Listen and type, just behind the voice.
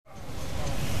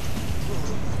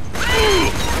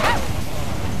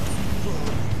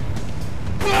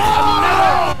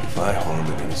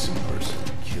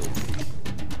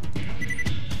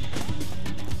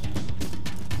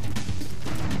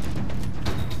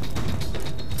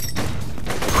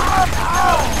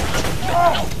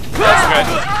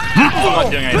I'm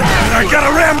not doing anything. I got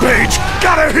a rampage!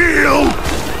 Gotta heal!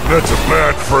 That's a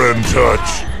bad friend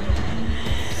touch.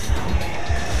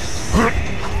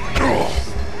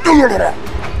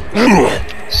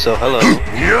 So, hello.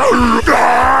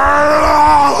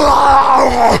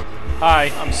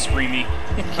 Hi, I'm Screamy.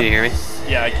 Can you hear me?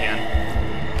 Yeah, I can.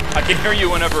 I can hear you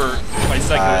whenever my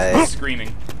psycho is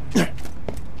screaming.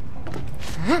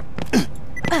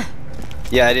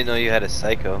 Yeah, I didn't know you had a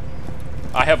psycho.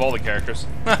 I have all the characters.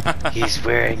 He's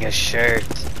wearing a shirt.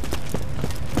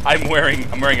 I'm wearing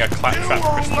a Claptrap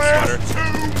Christmas sweater.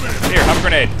 Here, have a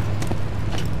grenade.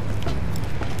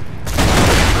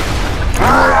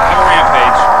 Have a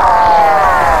rampage.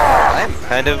 I'm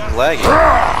kind of lagging.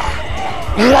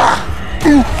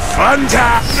 Fun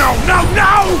time! No, no,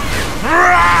 no!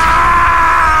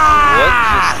 What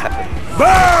just happened?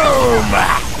 Boom!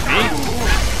 Me?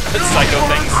 Psycho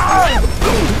things.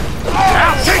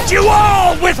 I'll take you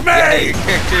all with me! Yeah, your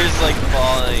character is like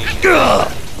falling. To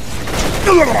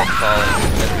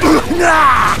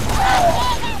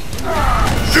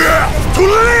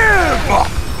live!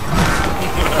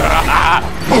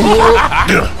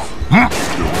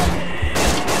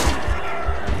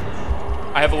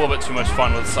 I have a little bit too much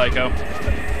fun with Psycho.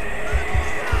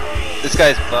 This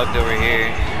guy's bugged over here.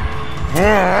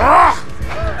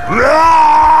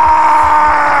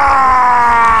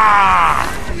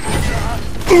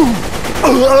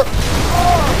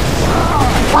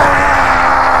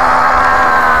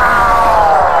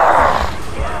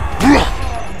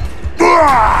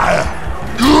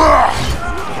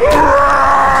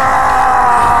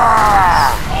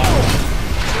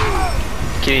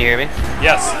 Can you hear me?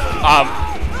 Yes.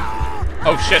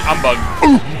 Oh shit, I'm bugged.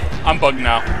 I'm bugged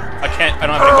now. I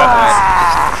don't have any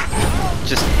weapons.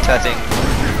 Just testing.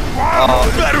 Oh,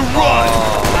 Better run!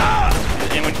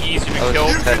 Anyone easier to I was kill?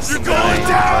 just testing. Going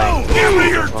down! Give me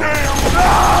your damn!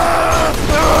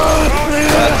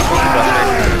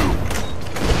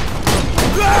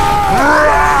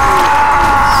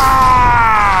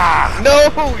 No!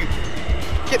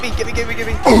 Get me, get me, get me, get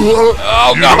me! Oh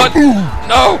god!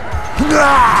 No!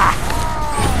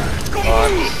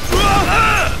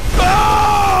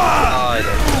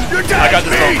 I got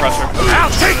this bone crusher. I'll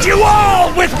take you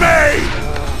all with me!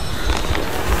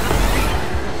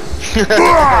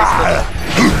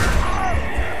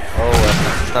 Oh,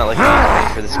 it's not like I'm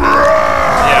waiting for this game.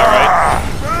 Yeah, right.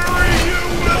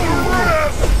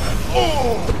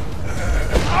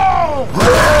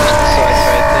 So I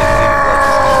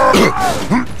tried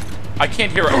I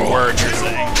can't hear a word you're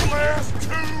saying.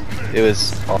 it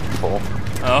was awful.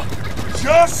 Oh.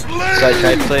 Just So I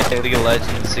tried playing League of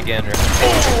Legends again. It was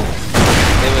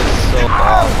so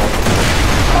awful.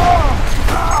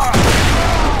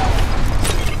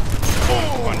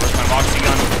 Where's my moxie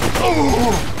gun?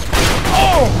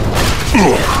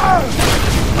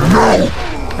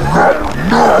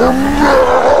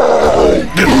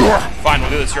 Fine, we'll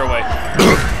do this your way.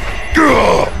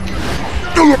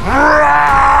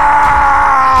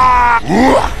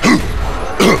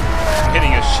 I'm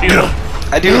hitting his shield.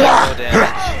 I do like no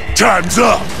damage. Time's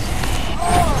up!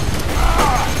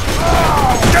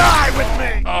 Die with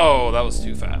me! Oh, that was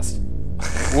too fast.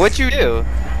 What'd you do?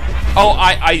 Oh,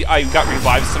 I got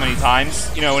revived so many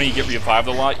times. You know, when you get revived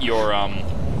a lot, you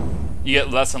get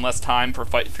less and less time for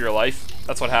fight for your life.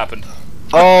 That's what happened.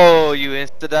 Oh, you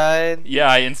insta-died?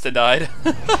 Yeah, I insta-died.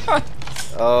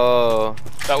 Oh.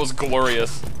 That was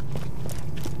glorious.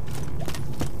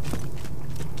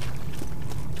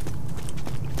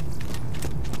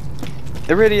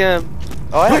 Iridium.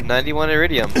 Oh, I have 91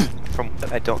 Iridium. From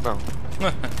what? I don't know.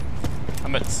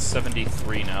 I'm at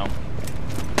 73 now.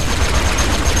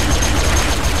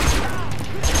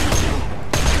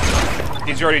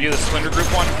 Did you already do the Splinter group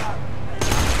one?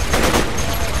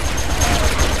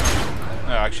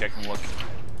 Oh, actually, I can look.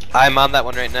 I'm on that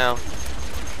one right now.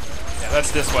 Yeah,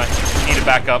 that's this way. You need to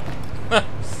back up.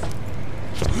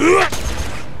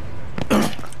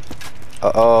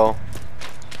 Uh-oh.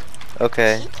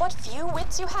 Okay. Keep what few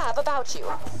wits you have about you.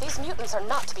 These mutants are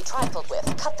not to be trifled with.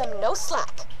 Cut them no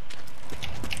slack.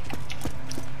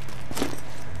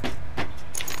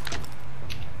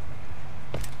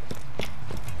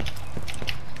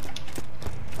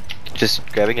 Just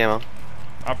grabbing ammo.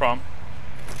 No problem.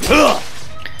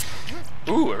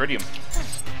 Ooh, iridium.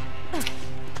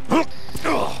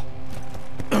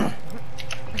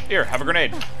 Here, have a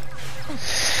grenade.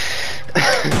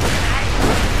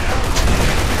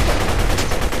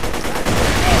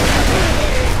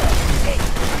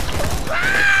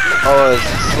 Oh, it's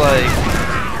just like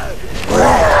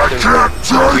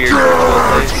the weird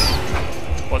place.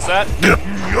 What's that?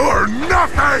 You're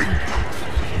nothing!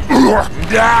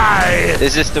 Die!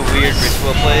 Is this the weird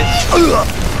ritual place?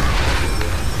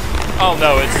 Oh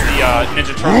no, it's the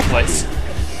Ninja Turtle place.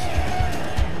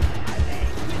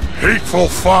 Hateful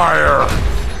fire!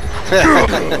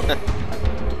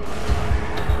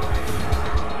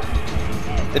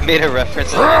 It made a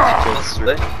reference to Ninja Turtles,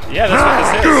 really? Yeah, that's what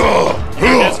this is. You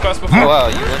did this quest before? Oh wow,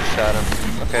 you one-shot him.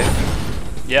 Okay.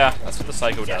 Yeah, that's what the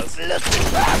Psycho does.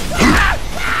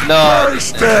 No!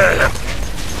 Wasted!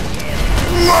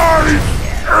 Life!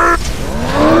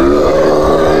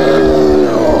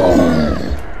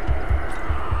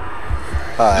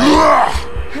 Hi.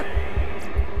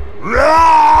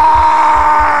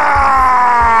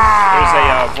 There's a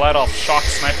Vladov shock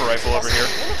sniper rifle over here.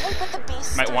 Communicate with the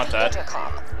beasts Might through want the that.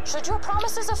 intercom. Should your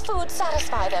promises of food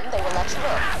satisfy them, they will let you in.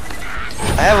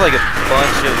 I have like a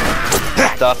bunch of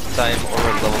stuff time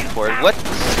over level 4. What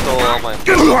stole all my...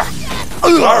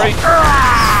 Sorry.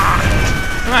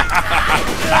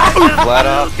 Flat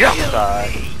off shot.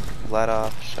 Flat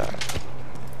off shot.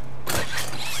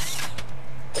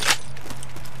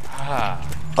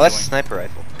 Oh, that's a sniper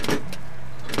rifle.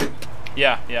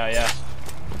 Yeah.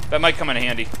 That might come in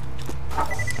handy.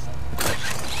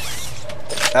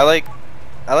 I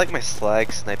like my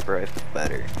slag sniper rifle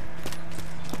better.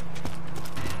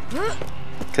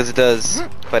 Because it does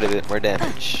quite a bit more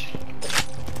damage.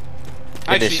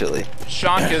 Initially. Actually,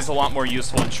 shock is a lot more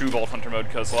useful in true Vault Hunter mode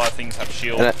because a lot of things have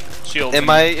shields. Am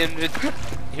I in...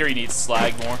 Here you need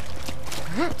slag more.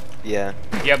 Yeah.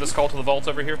 You have this call to the vault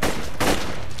over here?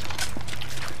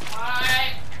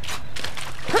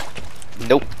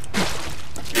 Nope.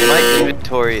 My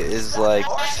inventory is like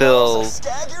filled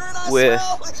with...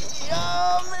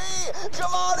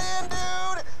 Come on in,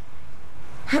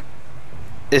 dude!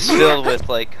 It's filled with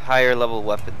like higher level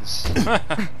weapons.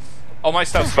 All my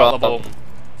stuff's From about level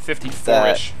that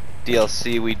 54-ish.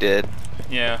 DLC we did.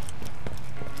 Yeah.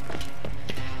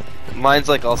 Mine's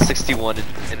like all 61 in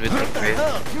inventory.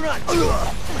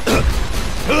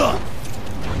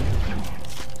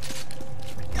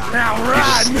 Now You're just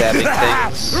run! stabbing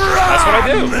things. That's what I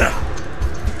do.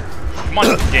 Come on,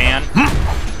 Dan.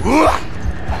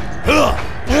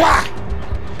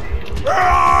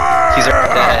 He's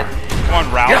already dead. Come on,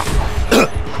 Ralph.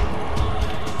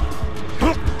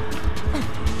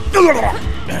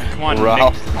 Come on,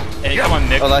 Ralph. Mick. Hey, come on,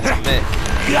 Mick. Oh, that's Mick.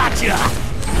 Gotcha!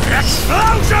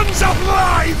 Explosions of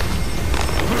life!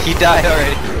 He died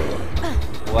already.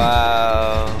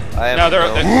 Wow. I have No, they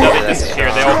idea disappear.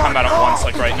 that's They all come out at once,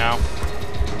 like right now.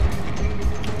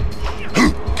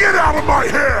 Get out of my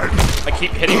head! I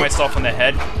keep hitting myself in the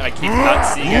head, and I keep not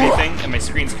seeing anything, and my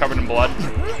screen's covered in blood.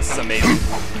 This is amazing.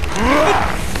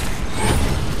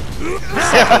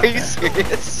 Are you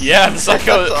serious? Yeah, the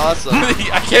Psycho. That's awesome.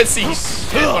 I can't see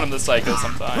shit when I'm the Psycho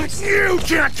sometimes. You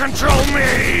can't control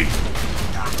me!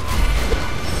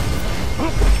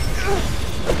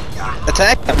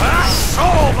 Attack him.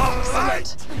 Soul the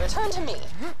light! Excellent. Return to me.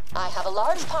 I have a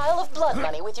large pile of blood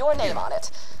money with your name on it.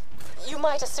 You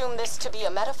might assume this to be a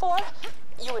metaphor.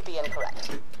 You would be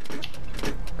incorrect.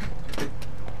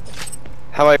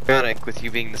 How ironic with you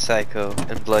being the Psycho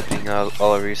and blood being all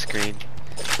over your screen.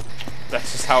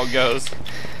 That's just how it goes.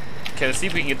 Okay, let's see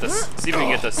if we can get this. See if we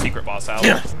can get the secret boss out.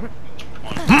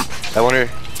 I wonder.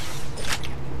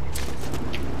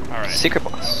 All right. Secret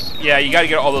boss. Yeah, you got to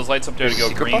get all those lights up there to go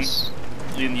Secret green. boss?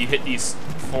 Then you hit these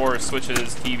 4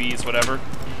 switches, TVs, whatever.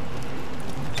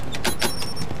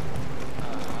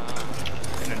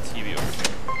 And then TV over here.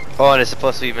 Oh, and it's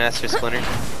supposed to be Master Splinter.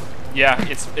 Yeah,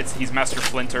 he's Master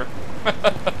Splinter.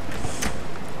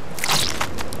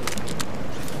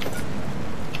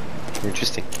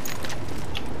 Interesting.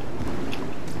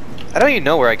 I don't even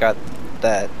know where I got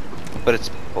that, but it's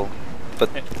cool. But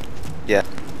yeah,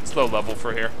 It's low level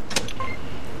for here.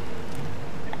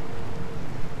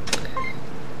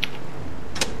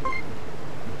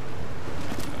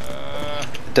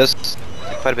 it does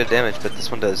quite a bit of damage, but this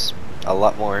one does a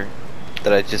lot more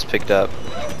that I just picked up.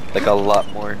 Like a lot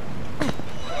more.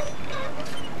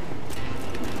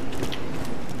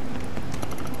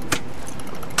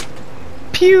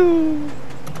 Pew!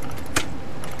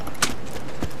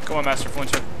 Come on, Master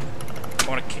Splinter. I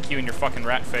want to kick you in your fucking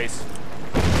rat face.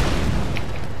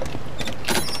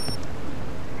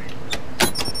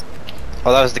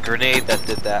 Oh, that was the grenade that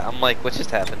did that. I'm like, what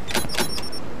just happened?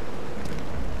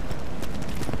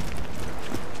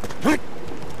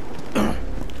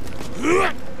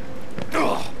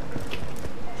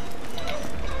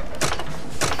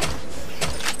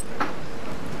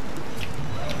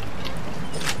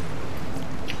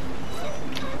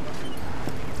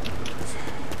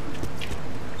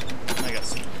 I got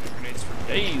some grenades for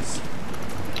days.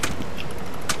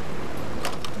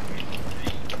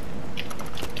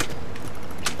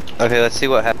 Okay, let's see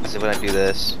what happens when I do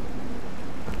this.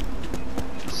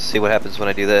 Let's see what happens when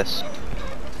I do this.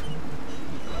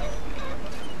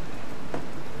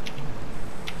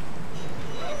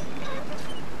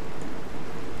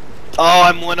 Oh,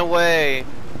 I'm one away.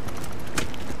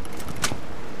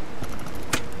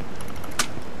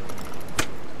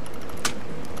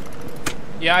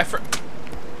 Yeah, I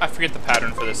forget the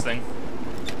pattern for this thing.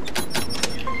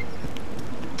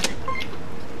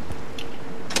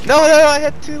 No, I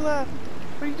had 2 left.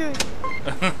 What are you doing?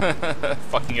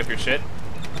 Fucking up your shit.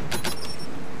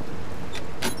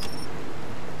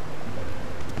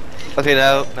 Okay,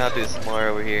 now do some more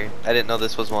over here. I didn't know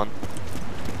this was one.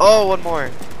 Oh, one more.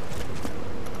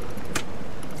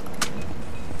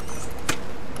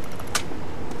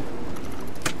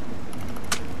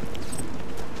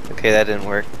 Okay, that didn't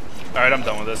work. Alright, I'm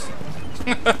done with this.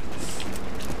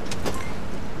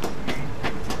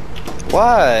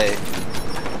 Why?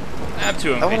 I'm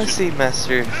too I want to impatient. see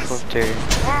Master Splinter.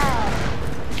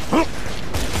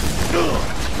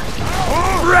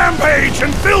 Rampage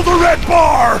and fill the red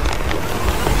bar!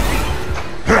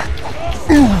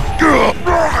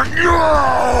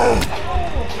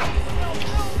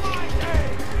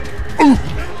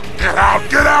 Get out,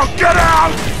 get out, get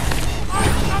out!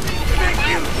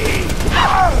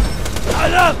 I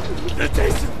love the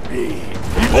taste of meat.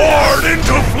 Poured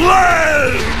into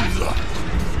flames!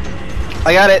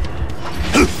 I got it.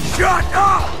 Shut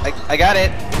up! I got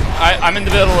it. I'm in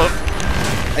the middle of...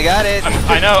 I got it.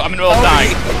 I know, I'm in the middle of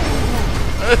dying.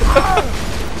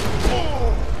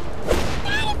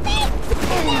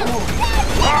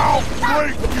 I'll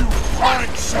break you,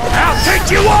 punks! I'll take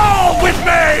you all with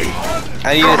me!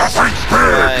 I need to switch to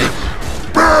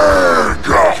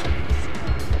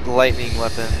my lightning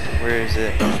weapon. Where is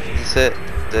it? Is this it?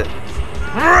 Is it?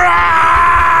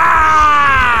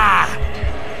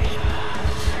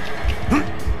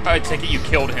 I take it you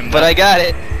killed him. But I got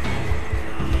it.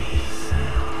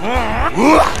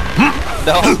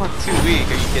 No, I'm too weak.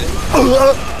 Are you kidding?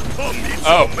 Oh.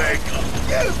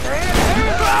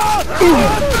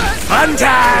 Fun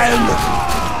time!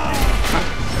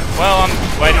 Well, I'm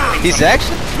waiting. He's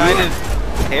actually kind of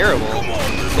terrible.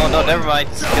 Oh no, never mind.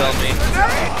 He's killing me.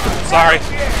 Sorry.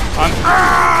 I'm...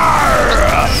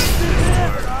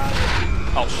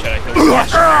 Oh shit, I killed him.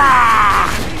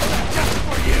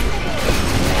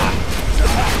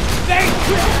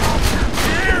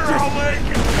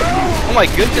 Oh my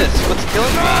goodness, what's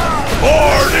killing me?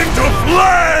 Poured into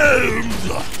flames!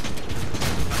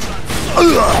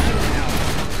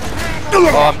 Oh,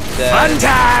 I'm dead. Fun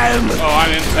time! Oh,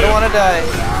 I'm in. I don't want to die.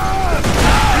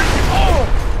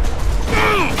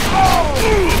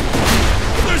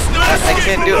 I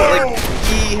can't do it. Like,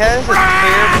 he has a very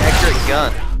accurate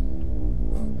gun.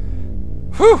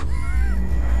 Whew.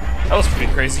 That was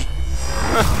pretty crazy.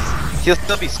 He'll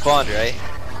still be spawned, right?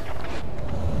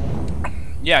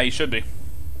 Yeah, you should be.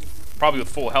 Probably with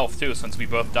full health too, since we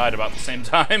both died about the same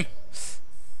time.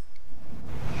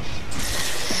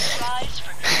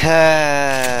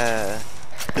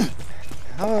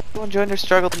 Oh, everyone joined their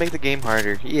struggle to make the game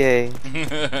harder. Yay.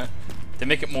 To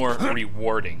make it more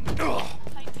rewarding.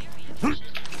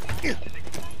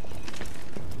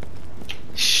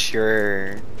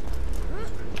 Sure.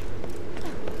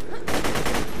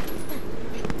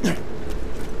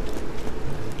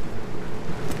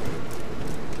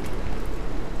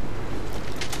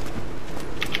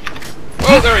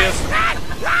 Oh, there he is.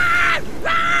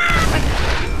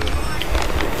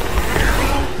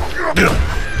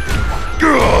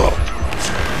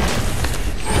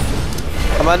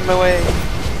 I'm on my way.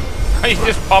 He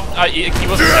just popped. He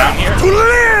wasn't down here, To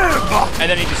live! and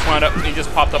then he just wound up. He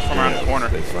just popped up from around the corner.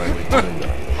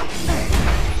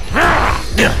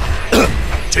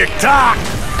 Tick tock!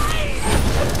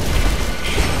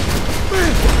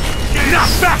 Not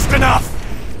fast enough!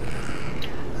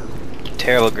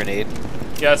 Terrible grenade.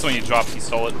 Yeah, that's when you dropped. He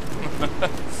stole it.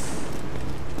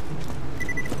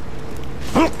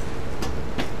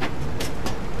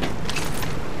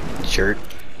 Shirt.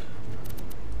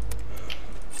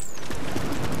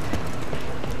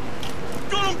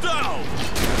 Got him down!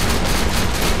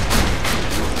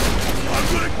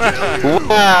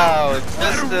 Wow, it's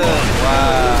just a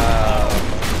wow.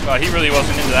 Well, he really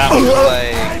wasn't into that one.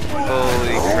 Like,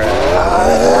 holy crap.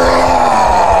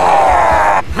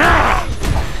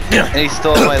 And he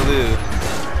stole my loot.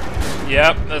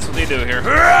 Yep, that's what they do here.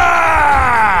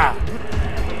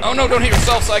 Oh no, don't hit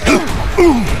yourself, Psycho.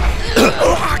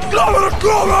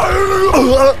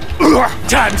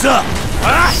 Time's up!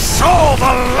 I saw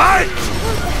the light!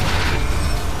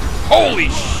 Holy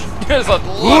sh! There's a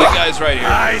lot of guys right here.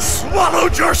 I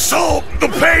swallowed your soul! The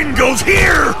pain goes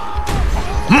here!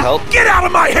 Help. Get out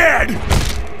of my head!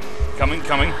 Coming.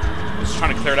 Just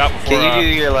trying to clear it out before. Can you do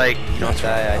your like, you don't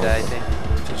die, I die thing?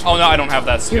 Oh no, I don't have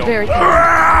that skill. You're very kind.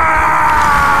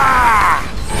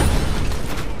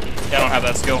 Yeah, I don't have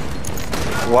that skill.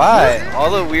 Why? All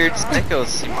the weird sickos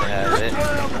seem to have it.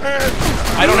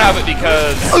 I don't have it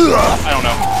because I don't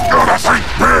know. Gotta think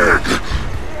big!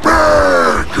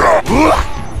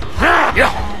 Big!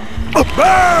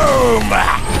 Boom!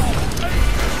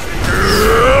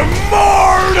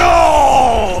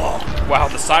 Immortal! Wow,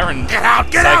 the siren. Get out!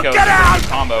 Get Psycho out! Get out!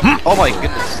 combo. Oh my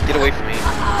goodness, get away from me.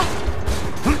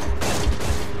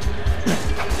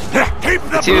 Keep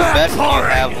the It's even blood better when you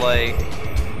pouring! have like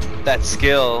that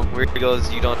skill where it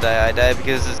goes you don't die, I die,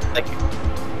 because it's like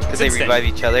because they instant. revive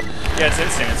each other. Yeah, it's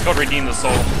instant. It's called Redeem the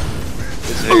Soul.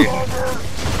 It's very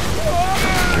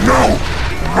No!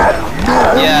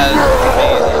 yeah. It's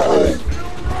amazing.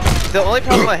 The only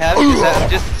problem I have is that I'm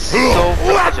just so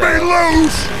Let me fragile.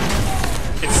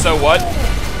 loose! It's so what?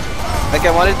 Like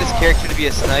I wanted this character to be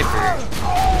a sniper.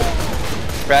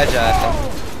 Fragile.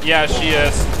 Yeah, she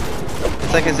is.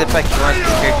 It's like as if I wanted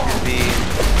this character to be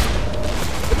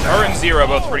Her and Zero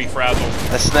both pretty fragile.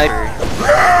 a sniper.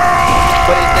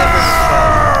 But it never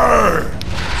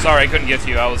himself. Sorry, I couldn't get to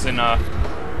you. I was in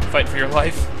fight for your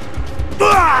life.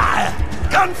 Ah!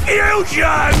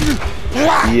 Confusion!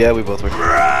 Yeah, we both were.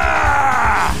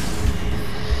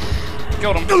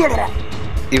 Killed him.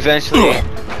 Eventually,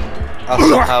 I'll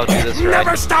somehow do this Never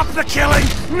right. stop the killing!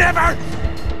 Never!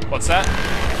 What's that?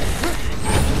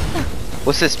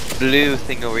 What's this blue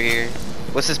thing over here?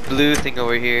 What's this blue thing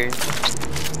over here?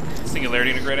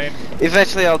 Singularity in a grenade?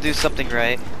 Eventually, I'll do something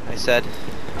right. I said.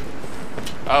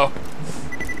 Oh.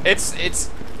 It's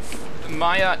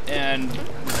Maya and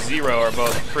Zero are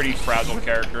both pretty fragile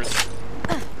characters.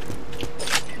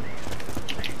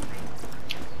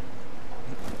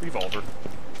 Revolver.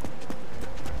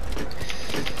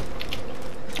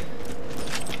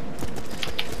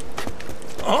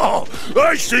 Oh,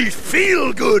 I see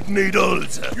feel-good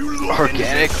needles! You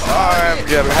Organic arm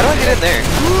jabber. How do I get in there?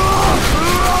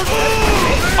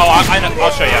 Oh, I know.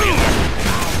 I'll show you how to get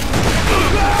there.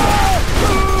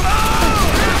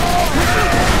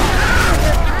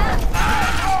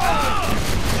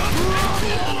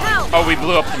 Oh, we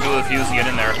blew up the fuse to get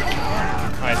in there.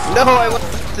 Nice. No, I want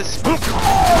to. Oh,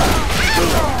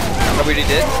 we already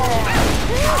did?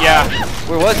 Yeah,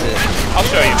 Where was it? I'll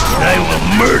show you. I will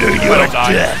murder you Will to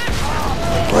die. death!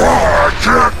 I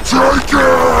can't take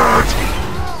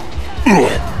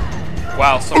it!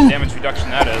 Wow, some damage reduction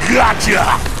that is.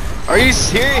 Gotcha! Are you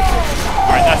serious?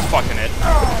 Alright, that's fucking it.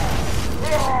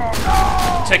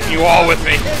 Taking you all with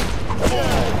me.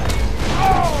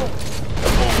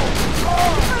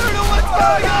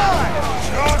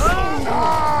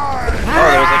 Oh,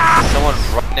 there was like someone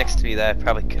right next to me that I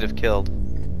probably could have killed.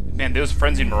 Man, those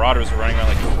frenzied marauders were running around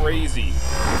like crazy.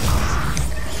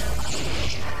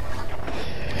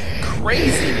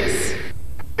 Craziness.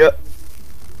 Yep.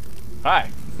 Hi.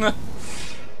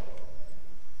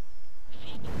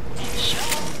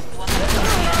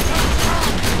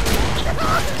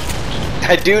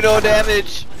 I do no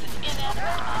damage.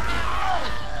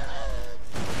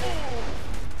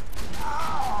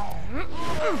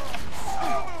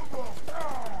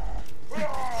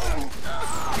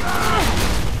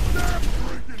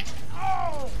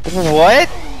 What?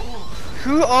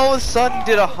 Who all of a sudden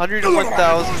did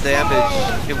 101,000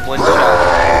 damage in one shot?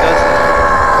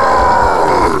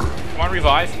 Come on,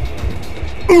 revive.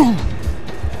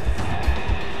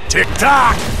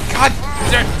 Tick-tock! God,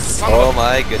 there, son Oh of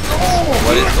my goodness.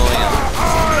 What is going on?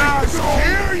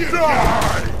 Here you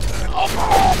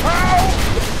die!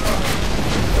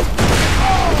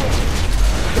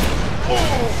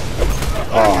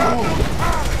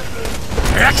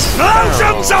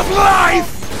 Explosions of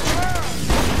life!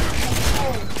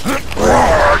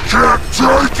 I can't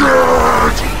take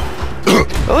it!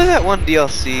 What was that one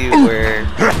DLC where, or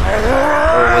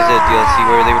was it a DLC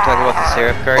where they were talking about the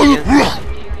Seraph Guardians?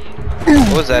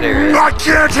 What was that area? I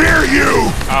can't hear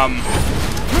you!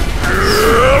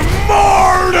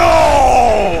 Immortal!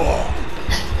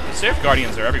 the Seraph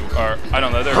Guardians are everywhere. I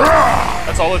don't know.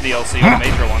 That's all the DLC, the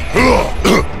major one.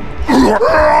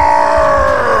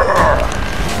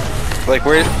 Like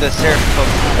where's the Seraph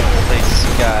place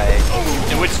guy?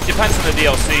 In which depends on the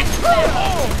DLC.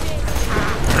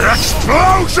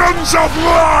 Explosions of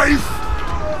life!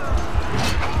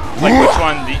 Like which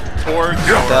one? The Torch?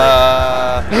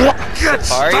 Or, Get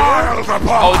Safari? styled oh,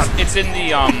 upon! it's in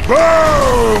the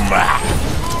Boom!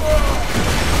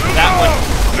 that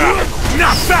one.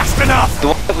 Not fast enough! The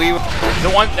one The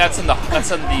one that's in the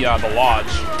lodge.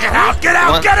 Get out! Get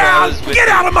out! Get out! Get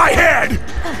out of my head!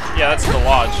 Yeah, that's in the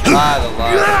lodge. Ah, the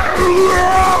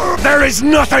lodge. There is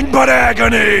nothing but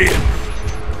agony.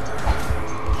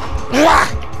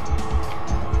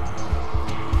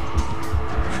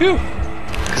 Phew.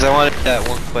 Because I wanted that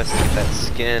one quest to get that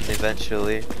skin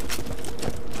eventually.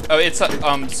 Oh, it's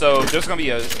so there's gonna be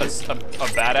a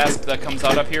badass that comes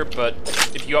out up here, but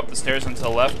if you go up the stairs and to the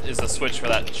left is a switch for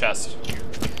that chest.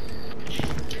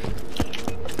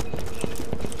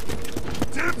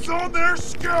 Dibs on their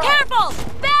scalp. Careful!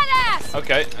 Badass!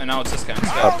 Okay, and now it's this guy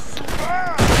instead.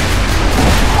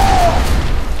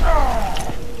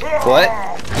 What?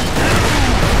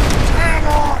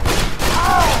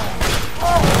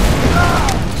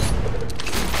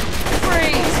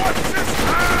 Freeze!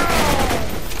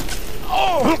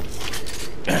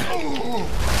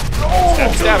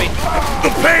 Stabby. The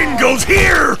pain goes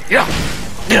here. Yeah.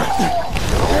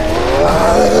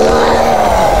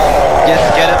 Yes,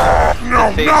 get him.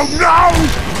 No! The No! face. No!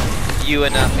 You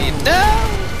and not me. No!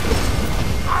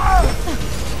 I'm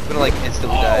gonna like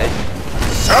instantly die.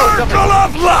 Circle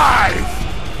of life.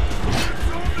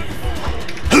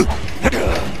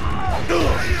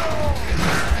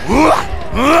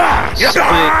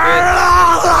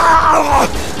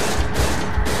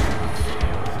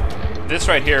 This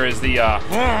right here is the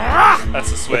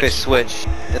that's the switch. Okay, switch.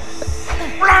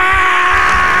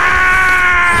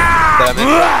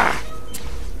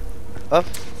 Up.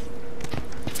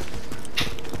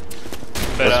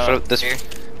 But This here.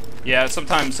 yeah,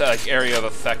 sometimes area of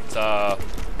effect.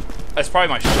 That's probably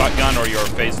my shotgun or your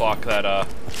phase lock that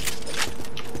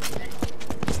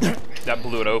that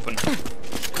blew it open.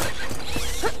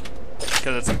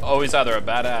 Because it's always either a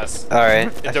badass. All right. I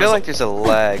There feel was like there's a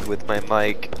lag with my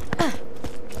mic.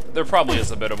 There probably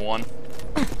is a bit of one.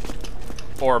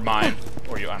 Or mine.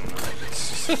 Or you, I don't know.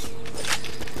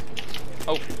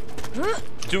 Oh.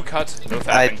 Do cut. No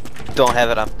I fapping. don't have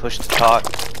it on push to talk.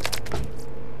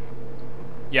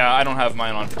 Yeah, I don't have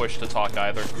mine on push to talk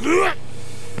either.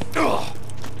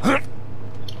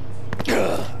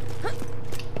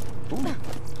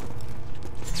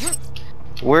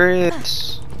 Where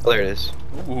is? Oh, there it is.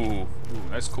 Ooh,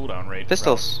 nice cooldown rate.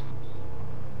 Pistols.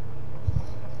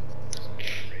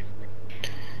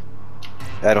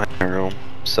 I don't have room,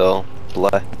 so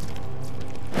blah.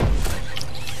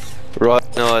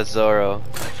 Noah Zorro.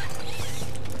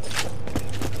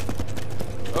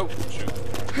 Oh, shoot.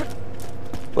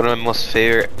 One of my most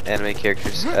favorite anime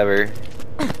characters ever.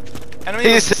 Enemy.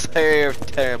 He's the slayer of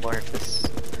Terramorphous.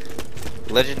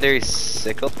 Legendary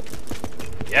sickle.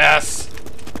 Yes.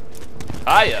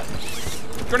 Hiya.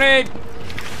 Grenade.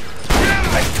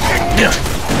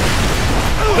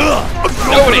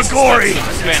 Go to Gory.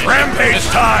 Spanish. Rampage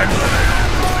time.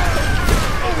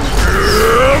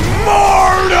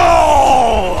 Immortal.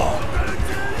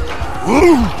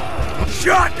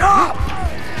 Shut up.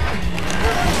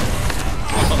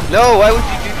 No, why would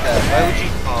you do that? Why would you?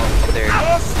 Oh, there.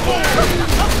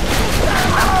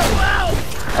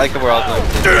 I like that we're all going to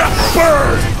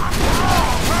Burn.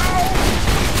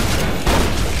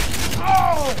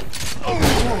 Oh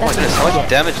my goodness, how much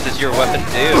damage does your weapon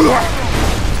do?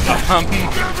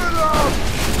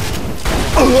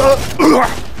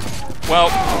 Well,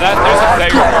 there's a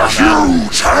failure bar on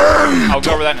that. I'll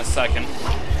go over that in a second.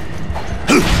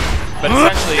 But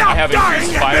essentially, I have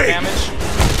increased fire damage,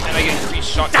 and I get increased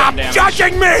shotgun damage.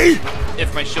 Judging me.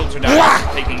 If my shields are down,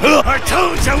 I'm taking I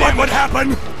told you what would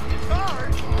happen.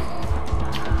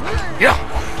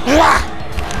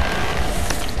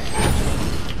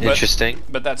 Interesting.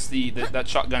 But that's that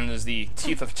shotgun is the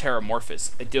Teeth of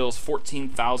Terramorphous. It deals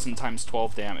 14,000 times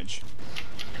 12 damage.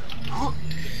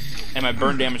 And my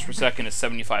burn damage per second is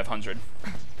 7,500.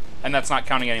 And that's not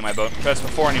counting any of my that's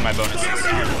before any of my bonuses.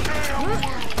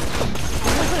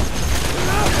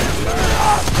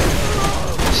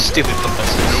 Stupid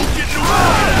bonuses.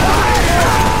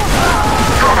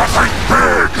 Gotta think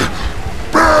big.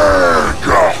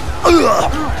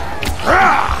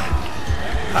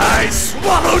 I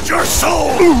swallowed your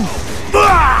soul.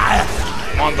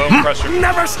 Come on, bone crusher.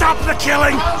 Never stop the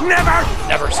killing. Never.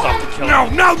 Never stop the killing. No,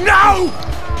 no, no.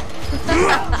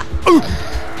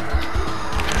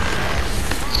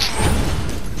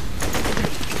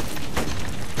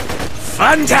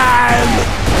 Fun time.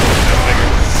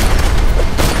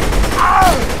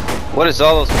 What is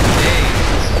all those grenades?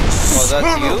 Oh,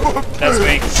 that's you? That's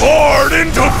me. Poured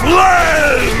into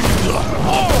flames.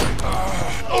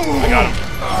 I got him.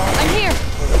 I'm here.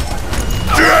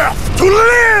 Death to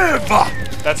live.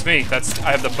 That's me.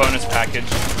 I have the bonus package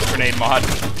grenade mod.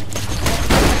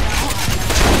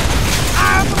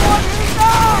 I'm the one who's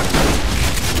not.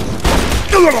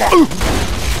 Sounds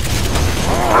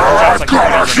like you're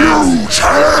gonna use grenades. It's so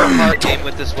hard game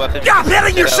with this weapon. Stop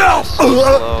hitting yourself! So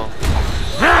slow.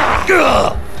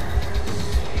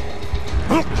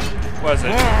 What is it?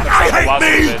 That's not the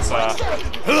last of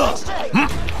it.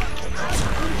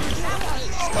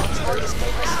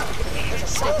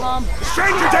 Stay calm.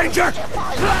 Stranger danger!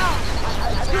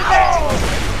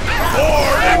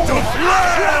 More into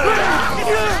flame!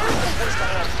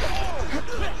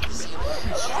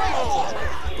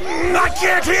 I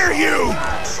can't hear you!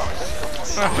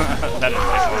 That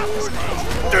didn't take long.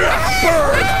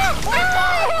 Burn!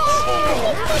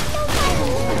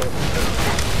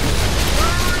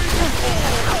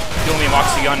 Heal me,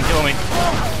 Moxie gun, heal me.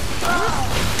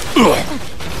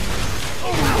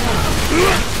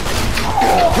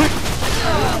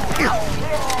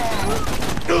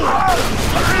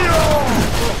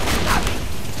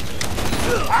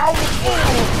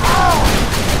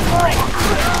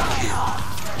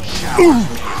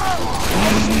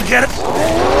 Get it?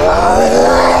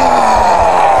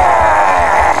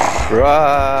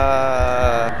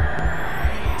 Bruh.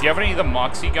 Do you have any of the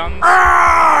Moxie guns?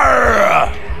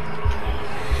 I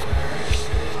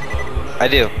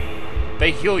do.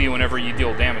 They heal you whenever you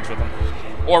deal damage with them.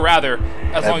 Or rather,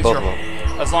 as long both of them.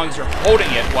 as long as you're holding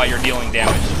it while you're dealing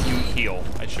damage, you heal.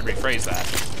 I should rephrase that.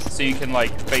 So you can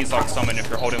like phase lock summon if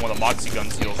you're holding one of the Moxie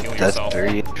guns, you'll heal That's yourself.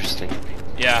 very interesting.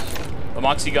 Yeah. The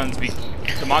Moxie guns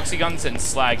and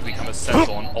slag become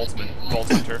essential in Ultimate Vault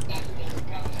Hunter.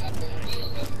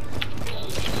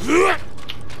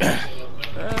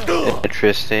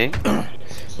 Interesting.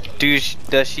 Does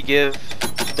she give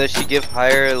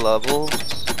higher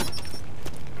levels?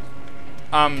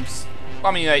 I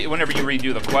mean, whenever you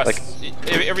redo the quests,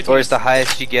 every time Or is the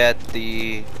highest you get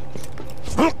the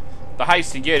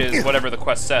highest you get is whatever the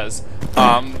quest says.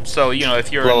 So you know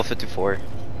if you're level 54?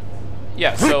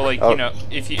 yeah, so like Oh. you know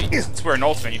since we're an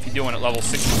ultimate, if you do it at level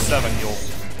 67,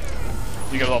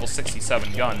 you get a level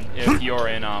 67 gun. If you're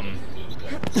in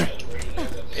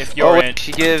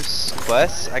She gives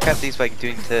quests. I got these by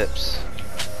doing tips.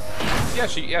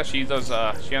 she does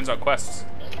she hands out quests.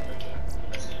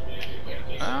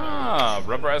 Ah,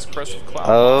 rubberized crystal cloud.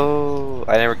 Oh,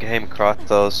 I never came across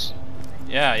those.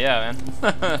 Yeah,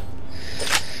 man.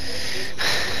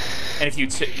 And if you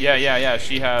she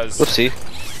has Whoopsie.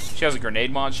 She has a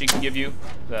grenade mod she can give you,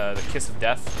 the Kiss of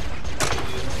Death.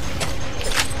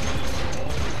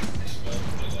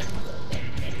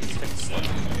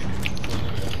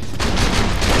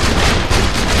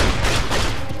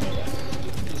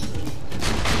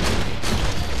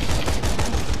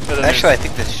 Actually, I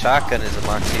think this shotgun is a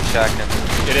Moxie shotgun.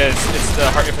 It is. It's the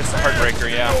heart. If it's the Heartbreaker,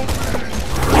 yeah.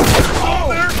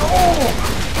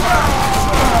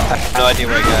 I have no idea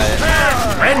where I got it.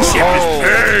 Friendship is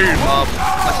pain!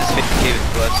 What's his face gave it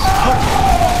to us?